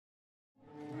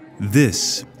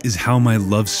This is how my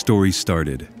love story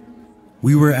started.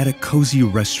 We were at a cozy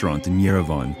restaurant in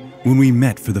Yerevan when we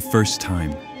met for the first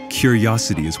time.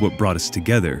 Curiosity is what brought us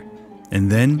together.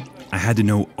 And then I had to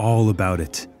know all about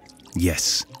it.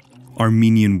 Yes,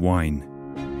 Armenian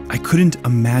wine. I couldn't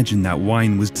imagine that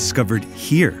wine was discovered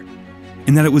here,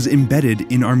 and that it was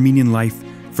embedded in Armenian life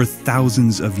for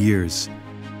thousands of years.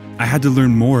 I had to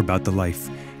learn more about the life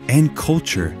and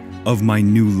culture of my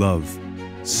new love.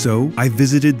 So I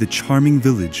visited the charming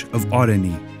village of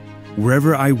Armenia.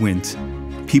 Wherever I went,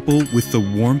 people with the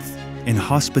warmth and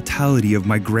hospitality of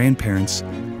my grandparents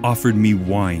offered me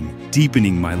wine,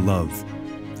 deepening my love.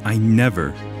 I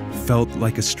never felt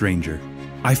like a stranger.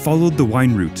 I followed the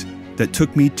wine route that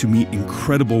took me to meet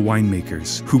incredible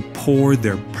winemakers who pour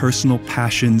their personal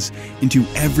passions into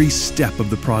every step of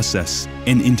the process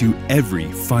and into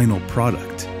every final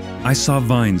product. I saw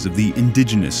vines of the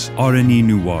indigenous Armenia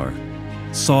Noir,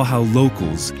 saw how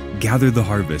locals gather the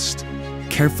harvest,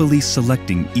 carefully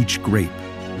selecting each grape.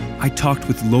 I talked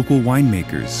with local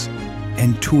winemakers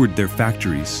and toured their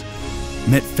factories,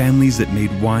 met families that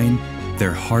made wine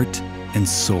their heart and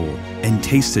soul, and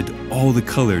tasted all the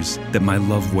colors that my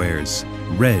love wears: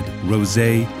 red,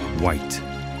 rosé, white.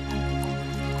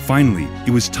 Finally,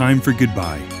 it was time for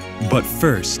goodbye. But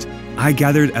first, I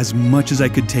gathered as much as I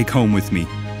could take home with me.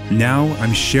 Now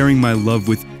I'm sharing my love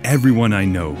with everyone I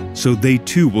know, so they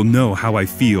too will know how I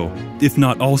feel, if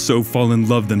not also fall in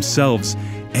love themselves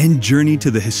and journey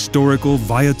to the historical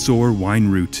Vayots Dzor Wine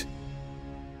Route.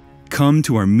 Come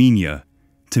to Armenia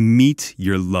to meet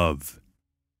your love.